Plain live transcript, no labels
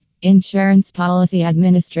Insurance policy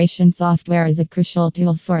administration software is a crucial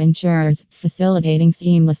tool for insurers, facilitating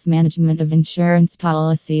seamless management of insurance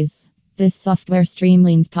policies. This software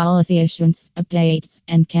streamlines policy issuance, updates,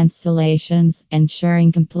 and cancellations,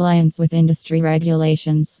 ensuring compliance with industry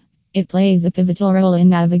regulations. It plays a pivotal role in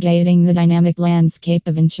navigating the dynamic landscape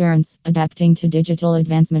of insurance, adapting to digital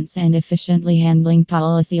advancements, and efficiently handling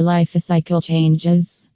policy life cycle changes.